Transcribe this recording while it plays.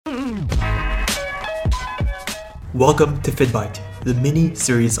Welcome to FittBite, the mini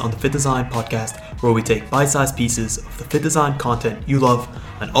series on the Fit Design podcast where we take bite-sized pieces of the fit design content you love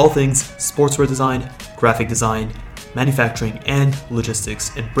on all things sportswear design, graphic design, manufacturing, and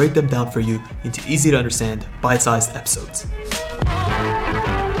logistics and break them down for you into easy to understand bite-sized episodes.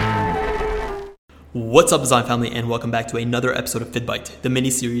 What's up, design family, and welcome back to another episode of FittBite, the mini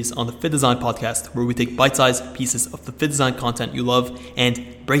series on the Fit Design podcast where we take bite-sized pieces of the fit design content you love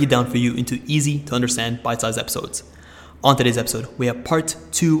and break it down for you into easy to understand bite-sized episodes. On today's episode, we have part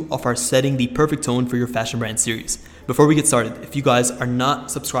 2 of our Setting the Perfect Tone for Your Fashion Brand series. Before we get started, if you guys are not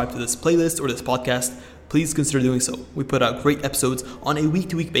subscribed to this playlist or this podcast, please consider doing so. We put out great episodes on a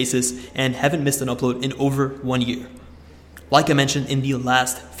week-to-week basis and haven't missed an upload in over 1 year. Like I mentioned in the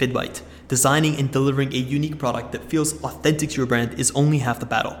last FittBite, designing and delivering a unique product that feels authentic to your brand is only half the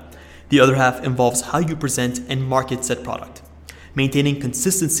battle. The other half involves how you present and market said product. Maintaining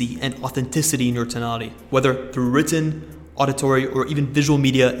consistency and authenticity in your tonality, whether through written, auditory, or even visual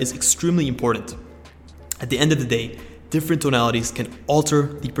media, is extremely important. At the end of the day, different tonalities can alter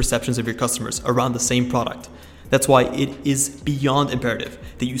the perceptions of your customers around the same product. That's why it is beyond imperative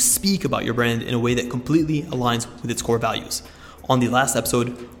that you speak about your brand in a way that completely aligns with its core values. On the last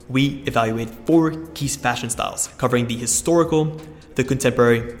episode, we evaluated 4 key fashion styles, covering the historical, the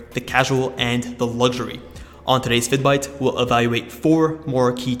contemporary, the casual, and the luxury. On today's FittBite, we'll evaluate 4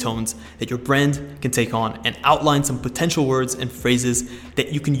 more key tones that your brand can take on and outline some potential words and phrases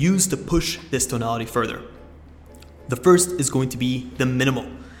that you can use to push this tonality further. The first is going to be the minimal.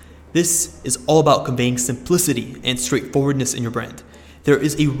 This is all about conveying simplicity and straightforwardness in your brand. There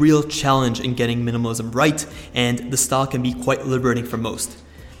is a real challenge in getting minimalism right, and the style can be quite liberating for most.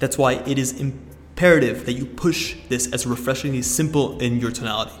 That's why it is imperative that you push this as refreshingly simple in your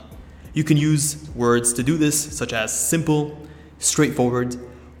tonality. You can use words to do this, such as simple, straightforward,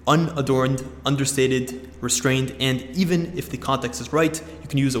 unadorned, understated, restrained, and even if the context is right, you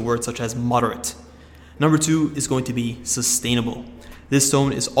can use a word such as moderate. Number 2 is going to be sustainable. This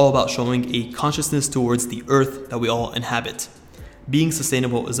tone is all about showing a consciousness towards the earth that we all inhabit. Being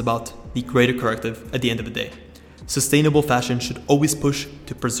sustainable is about the greater corrective at the end of the day. Sustainable fashion should always push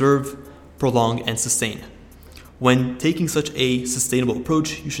to preserve, prolong, and sustain. When taking such a sustainable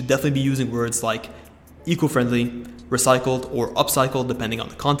approach, you should definitely be using words like eco-friendly, recycled, or upcycled depending on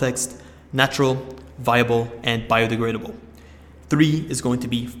the context, natural, viable, and biodegradable. 3 is going to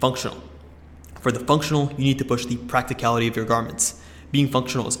be functional. For the functional, you need to push the practicality of your garments. Being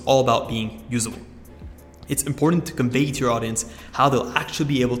functional is all about being usable. It's important to convey to your audience how they'll actually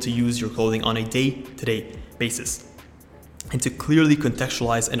be able to use your clothing on a day-to-day basis, and to clearly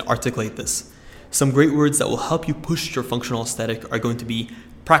contextualize and articulate this. Some great words that will help you push your functional aesthetic are going to be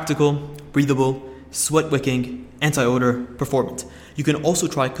practical, breathable, sweat-wicking, anti-odor, performant. You can also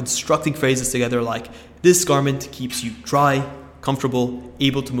try constructing phrases together like, this garment keeps you dry, comfortable,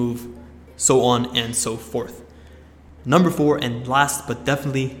 able to move, so on and so forth. Number 4, and last but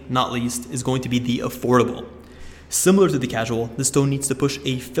definitely not least, is going to be the affordable. Similar to the casual, this tone needs to push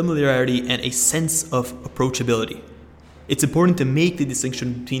a familiarity and a sense of approachability. It's important to make the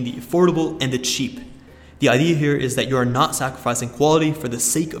distinction between the affordable and the cheap. The idea here is that you are not sacrificing quality for the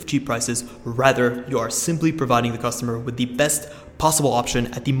sake of cheap prices, rather you are simply providing the customer with the best possible option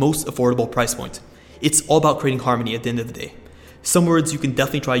at the most affordable price point. It's all about creating harmony at the end of the day. Some words you can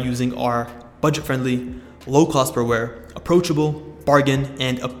definitely try using are budget-friendly, low cost per wear, approachable, bargain,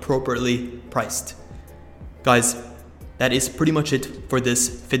 and appropriately priced. Guys, that is pretty much it for this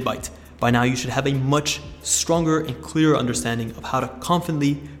FittBite. By now, you should have a much stronger and clearer understanding of how to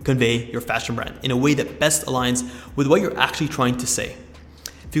confidently convey your fashion brand in a way that best aligns with what you're actually trying to say.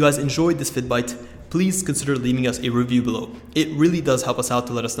 If you guys enjoyed this FittBite, please consider leaving us a review below. It really does help us out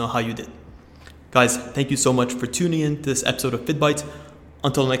to let us know how you did. Guys, thank you so much for tuning in to this episode of FittBite.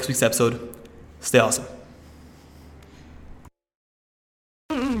 Until next week's episode, stay awesome.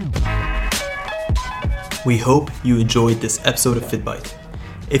 We hope you enjoyed this episode of FittBite.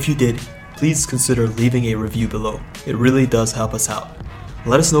 If you did, please consider leaving a review below. It really does help us out.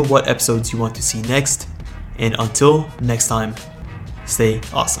 Let us know what episodes you want to see next, and until next time, stay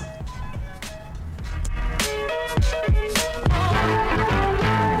awesome.